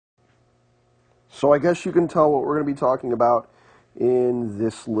So I guess you can tell what we're going to be talking about in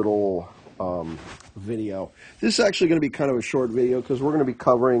this little video. This is actually going to be kind of a short video because we're going to be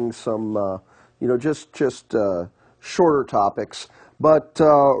covering some, just shorter topics. But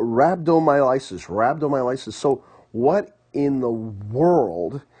rhabdomyolysis. So what in the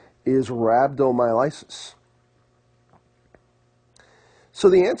world is rhabdomyolysis? So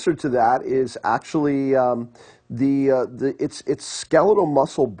the answer to that is actually it's skeletal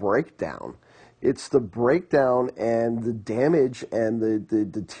muscle breakdown. It's the breakdown and the damage and the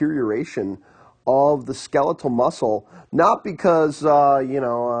deterioration of the skeletal muscle, not because I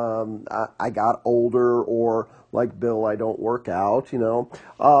got older or like Bill, I don't work out. No,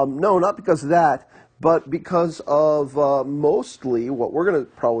 not because of that, but because of mostly what we're going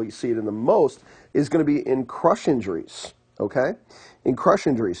to probably see it in the most is going to be in crush injuries. Okay, in crush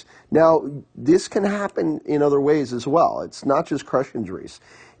injuries. Now, this can happen in other ways as well. It's not just crush injuries.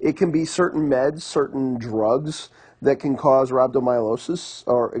 It can be certain meds, certain drugs that can cause rhabdomyolysis,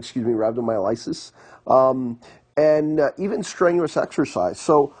 and even strenuous exercise.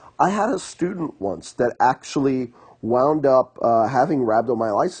 So I had a student once that actually wound up having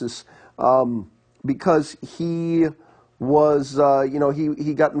rhabdomyolysis because he was,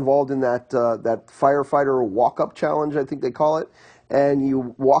 he got involved in that firefighter walk-up challenge, I think they call it, and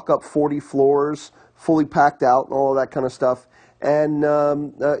you walk up 40 floors, fully packed out, and all of that kind of stuff. And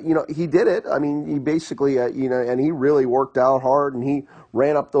he did it. I mean, he basically, and he really worked out hard, and he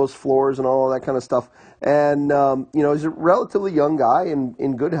ran up those floors and all of that kind of stuff. And he's a relatively young guy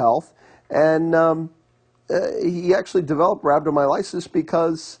in good health, and he actually developed rhabdomyolysis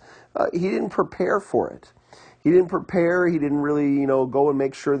because he didn't prepare for it. He didn't prepare. He didn't really, go and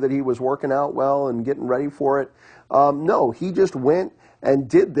make sure that he was working out well and getting ready for it. No, he just went and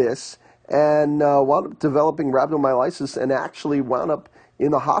did this and wound up developing rhabdomyolysis and actually wound up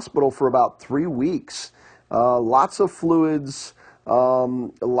in the hospital for about 3 weeks. Lots of fluids,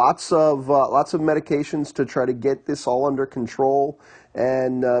 lots of medications to try to get this all under control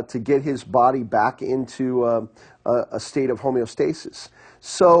and to get his body back into a state of homeostasis.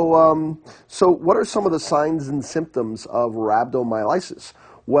 So what are some of the signs and symptoms of rhabdomyolysis?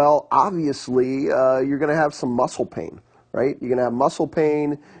 Well, obviously, you're going to have some muscle pain, right? You're going to have muscle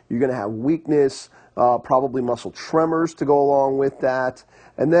pain, you're going to have weakness, probably muscle tremors to go along with that.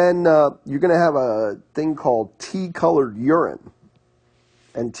 And then you're going to have a thing called tea-colored urine.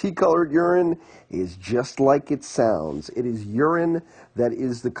 And tea-colored urine is just like it sounds. It is urine that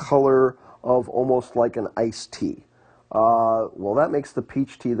is the color of almost like an iced tea. Well, that makes the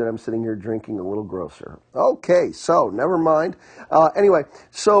peach tea that I'm sitting here drinking a little grosser. Okay, so never mind. Anyway,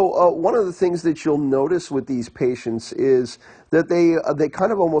 so one of the things that you'll notice with these patients is that they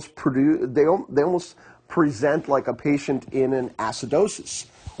kind of almost they almost present like a patient in an acidosis.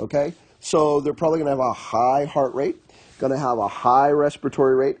 Okay, so they're probably going to have a high heart rate, going to have a high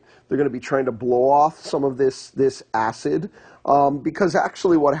respiratory rate. They're going to be trying to blow off some of this acid because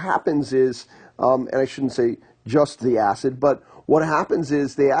actually what happens is, and I shouldn't say just the acid, but what happens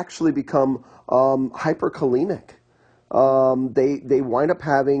is they actually become hyperkalemic. They wind up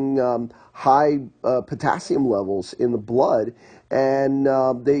having high potassium levels in the blood, and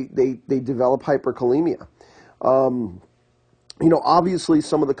they develop hyperkalemia. Obviously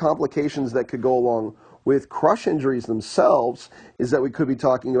some of the complications that could go along with crush injuries themselves is that we could be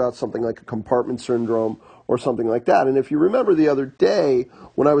talking about something like a compartment syndrome or something like that. And if you remember the other day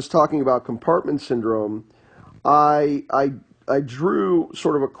when I was talking about compartment syndrome, I drew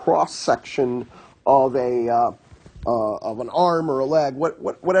sort of a cross section of an arm or a leg,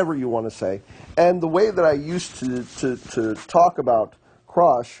 whatever you want to say. And the way that I used to talk about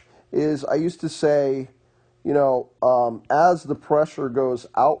crush is I used to say, as the pressure goes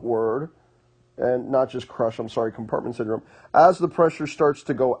outward, and not just crush, I'm sorry, compartment syndrome, as the pressure starts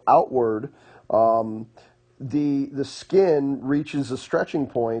to go outward, the skin reaches a stretching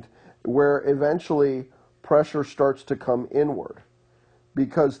point where eventually pressure starts to come inward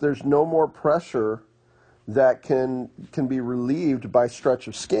because there's no more pressure that can be relieved by stretch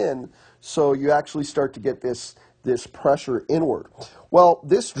of skin, so you actually start to get this pressure inward. Well,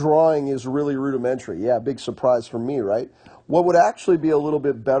 this drawing is really rudimentary. Yeah, big surprise for me, right? What would actually be a little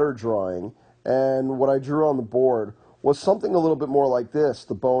bit better drawing, and what I drew on the board, was something a little bit more like this,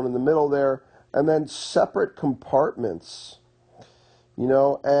 the bone in the middle there, and then separate compartments,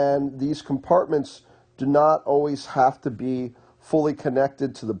 and these compartments do not always have to be fully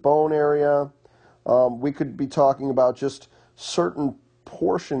connected to the bone area. We could be talking about just certain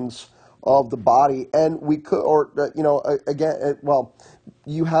portions of the body, and we could, or again, well,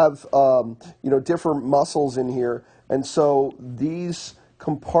 you have different muscles in here, and so these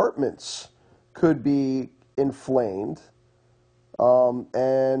compartments could be inflamed,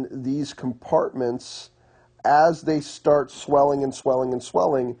 and these compartments, as they start swelling and swelling and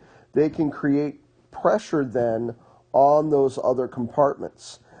swelling, they can create pressure then on those other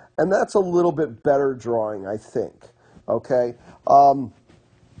compartments. And that's a little bit better drawing, I think. Okay,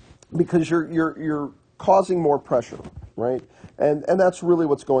 because you're causing more pressure, right? And that's really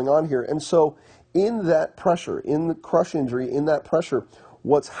what's going on here. And so in that pressure, in the crush injury, in that pressure,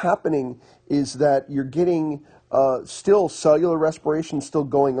 what's happening is that you're getting still cellular respiration still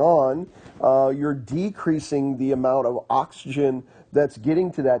going on. You're decreasing the amount of oxygen that's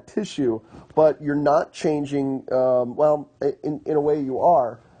getting to that tissue, but you're not changing, well, in a way you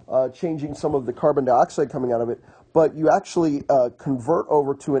are, changing some of the carbon dioxide coming out of it, but you actually convert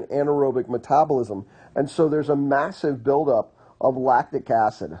over to an anaerobic metabolism. And so there's a massive buildup of lactic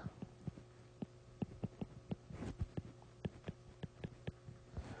acid.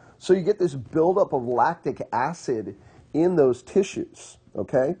 So you get this buildup of lactic acid in those tissues,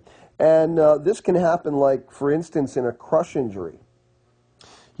 okay? And this can happen, like, for instance, in a crush injury.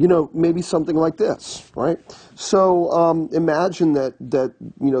 You know, maybe something like this, right? So imagine that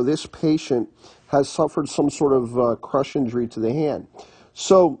this patient has suffered some sort of crush injury to the hand.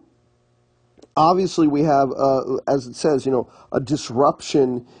 So obviously we have, as it says, a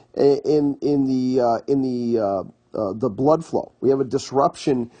disruption in the blood flow. We have a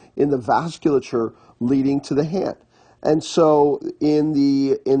disruption in the vasculature leading to the hand, and so in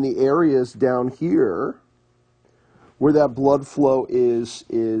the areas down here where that blood flow is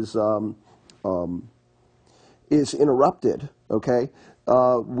interrupted. Okay,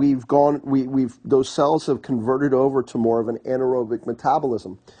 we've those cells have converted over to more of an anaerobic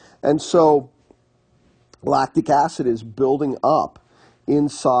metabolism, and so lactic acid is building up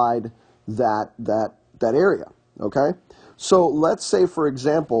inside that area. Okay, so let's say, for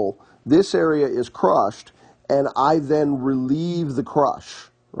example, this area is crushed, and I then relieve the crush.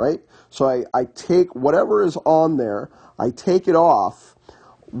 Right, so I take whatever is on there, I take it off.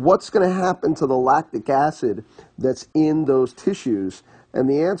 What's going to happen to the lactic acid that's in those tissues? And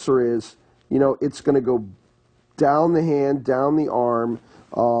the answer is, it's going to go down the hand, down the arm,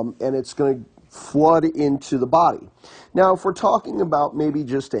 and it's going to flood into the body. Now, if we're talking about maybe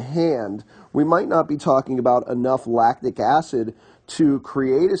just a hand, we might not be talking about enough lactic acid to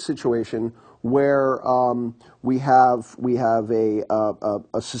create a situation where we have a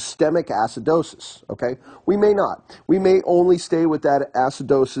systemic acidosis. Okay, we may not. We may only stay with that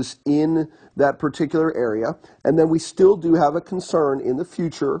acidosis in that particular area, and then we still do have a concern in the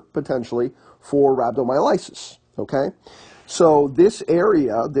future potentially for rhabdomyolysis. Okay, so this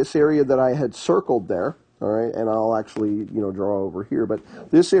area that I had circled there. All right, and I'll actually draw over here, but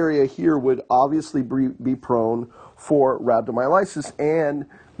this area here would obviously be prone for rhabdomyolysis, and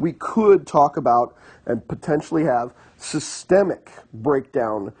we could talk about and potentially have systemic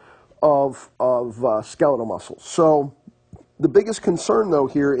breakdown of skeletal muscle. So the biggest concern, though,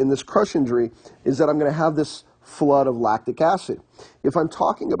 here in this crush injury is that I'm going to have this flood of lactic acid. If I'm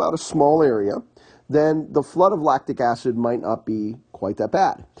talking about a small area, then the flood of lactic acid might not be quite that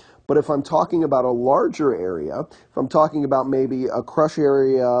bad. But if I'm talking about a larger area, if I'm talking about maybe a crush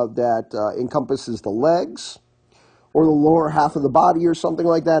area that encompasses the legs or the lower half of the body or something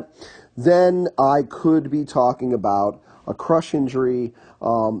like that, then I could be talking about a crush injury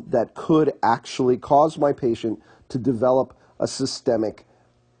that could actually cause my patient to develop a systemic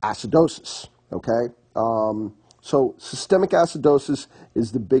acidosis. Okay? So systemic acidosis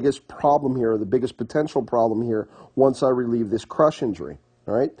is the biggest problem here, the biggest potential problem here once I relieve this crush injury.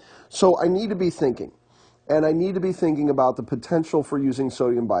 All right? So I need to be thinking, and I need to be thinking about the potential for using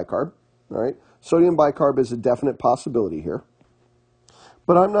sodium bicarb. All right? Sodium bicarb is a definite possibility here.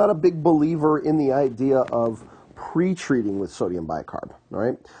 But I'm not a big believer in the idea of pre-treating with sodium bicarb. All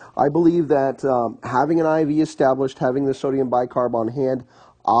right? I believe that having an IV established, having the sodium bicarb on hand,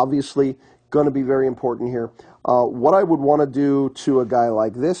 obviously going to be very important here. What I would want to do to a guy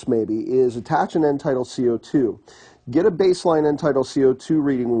like this maybe is attach an end-tidal CO2. Get a baseline end-tidal CO2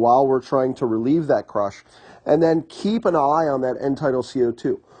 reading while we're trying to relieve that crush, and then keep an eye on that end-tidal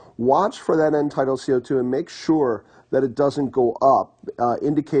CO2. Watch for that end-tidal CO2 and make sure that it doesn't go up,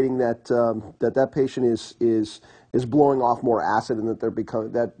 indicating that that patient is blowing off more acid and that they're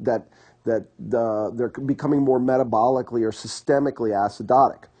they're becoming more metabolically or systemically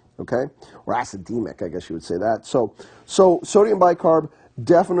acidotic. Okay, or acidemic, I guess you would say that. So sodium bicarb,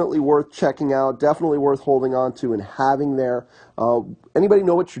 definitely worth checking out, definitely worth holding on to and having there. Anybody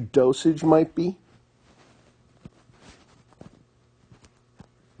know what your dosage might be?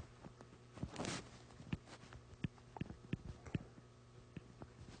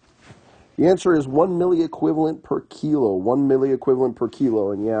 The answer is 1 milliequivalent per kilo. 1 milliequivalent per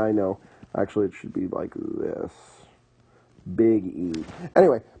kilo. And yeah, I know. Actually, it should be like this. Big E.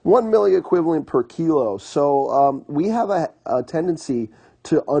 Anyway, 1 milliequivalent per kilo. So we have a tendency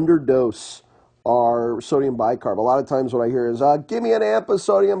to underdose our sodium bicarb. A lot of times what I hear is, give me an amp of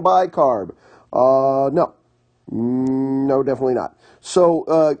sodium bicarb. No. No, definitely not.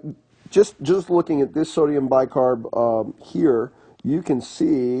 So just looking at this sodium bicarb here, you can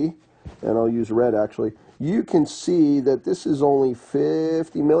see, and I'll use red actually, you can see that this is only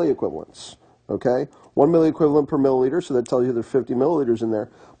 50 milliequivalents. Okay, 1 milliequivalent per milliliter, so that tells you there's 50 milliliters in there,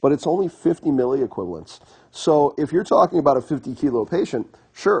 but it's only 50 milliequivalents. So if you're talking about a 50 kilo patient,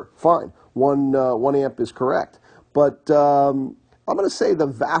 sure, fine, one amp is correct. But I'm going to say the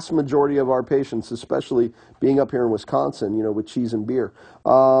vast majority of our patients, especially being up here in Wisconsin, you know, with cheese and beer,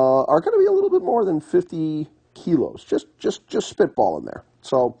 are going to be a little bit more than 50 kilos. Just spitball in there.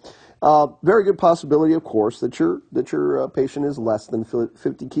 So very good possibility, of course, that your patient is less than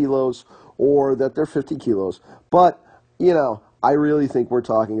 50 kilos or that they're 50 kilos. But, you know, I really think we're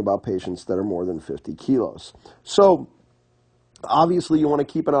talking about patients that are more than 50 kilos. So obviously you want to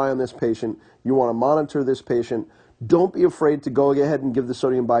keep an eye on this patient. You want to monitor this patient. Don't be afraid to go ahead and give the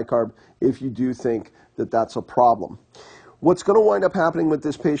sodium bicarb if you do think that that's a problem. What's going to wind up happening with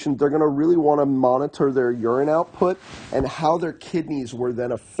this patient, they're going to really want to monitor their urine output and how their kidneys were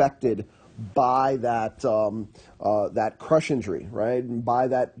then affected by that that crush injury, right? And by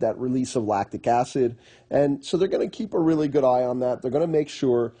that release of lactic acid. And so they're going to keep a really good eye on that. They're going to make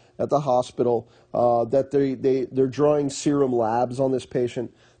sure at the hospital that they're drawing serum labs on this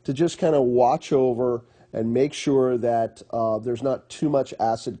patient to just kind of watch over and make sure that there's not too much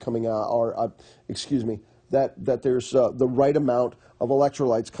acid coming out, or excuse me, that there's the right amount of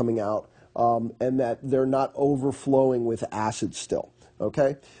electrolytes coming out, and that they're not overflowing with acid still.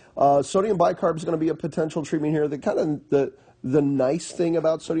 Okay, sodium bicarb is going to be a potential treatment here. The nice thing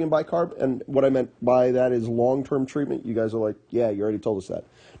about sodium bicarb, and what I meant by that is long-term treatment. You guys are like, yeah, you already told us that.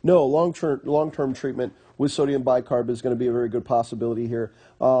 No, long-term treatment with sodium bicarb is going to be a very good possibility here.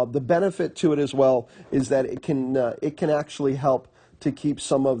 The benefit to it as well is that it can actually help to keep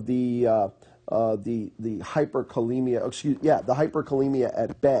some of the hyperkalemia, the hyperkalemia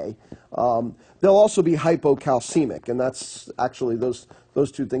at bay. They'll also be hypocalcemic, and that's actually those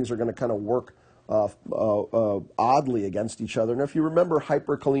two things are going to kind of work oddly against each other. And if you remember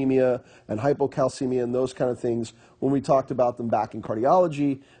hyperkalemia and hypocalcemia and those kind of things, when we talked about them back in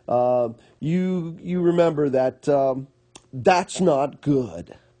cardiology, you remember that that's not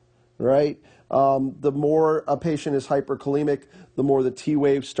good, right? The more a patient is hyperkalemic, the more the T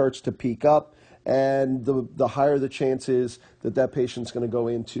wave starts to peak up, and the higher the chance is that that patient's going to go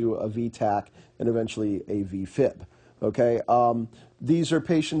into a VTAC and eventually a VFib. Okay, these are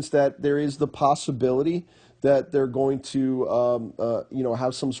patients that there is the possibility that they're going to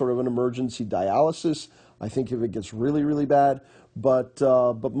have some sort of an emergency dialysis. I think if it gets really, really bad, but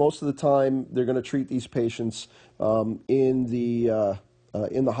most of the time they're going to treat these patients in the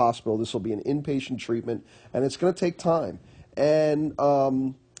hospital. This will be an inpatient treatment, and it's going to take time. And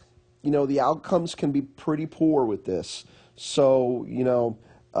the outcomes can be pretty poor with this. So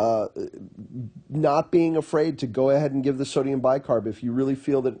not being afraid to go ahead and give the sodium bicarb if you really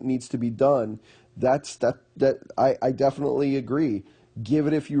feel that it needs to be done. I definitely agree. Give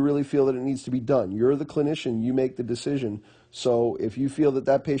it if you really feel that it needs to be done. You're the clinician. You make the decision. So if you feel that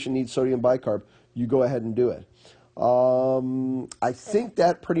that patient needs sodium bicarb, you go ahead and do it. I think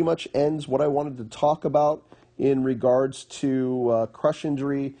that pretty much ends what I wanted to talk about in regards to crush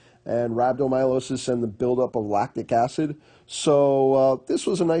injury and rhabdomyolysis and the buildup of lactic acid. So this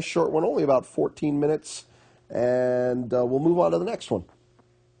was a nice short one, only about 14 minutes, and we'll move on to the next one.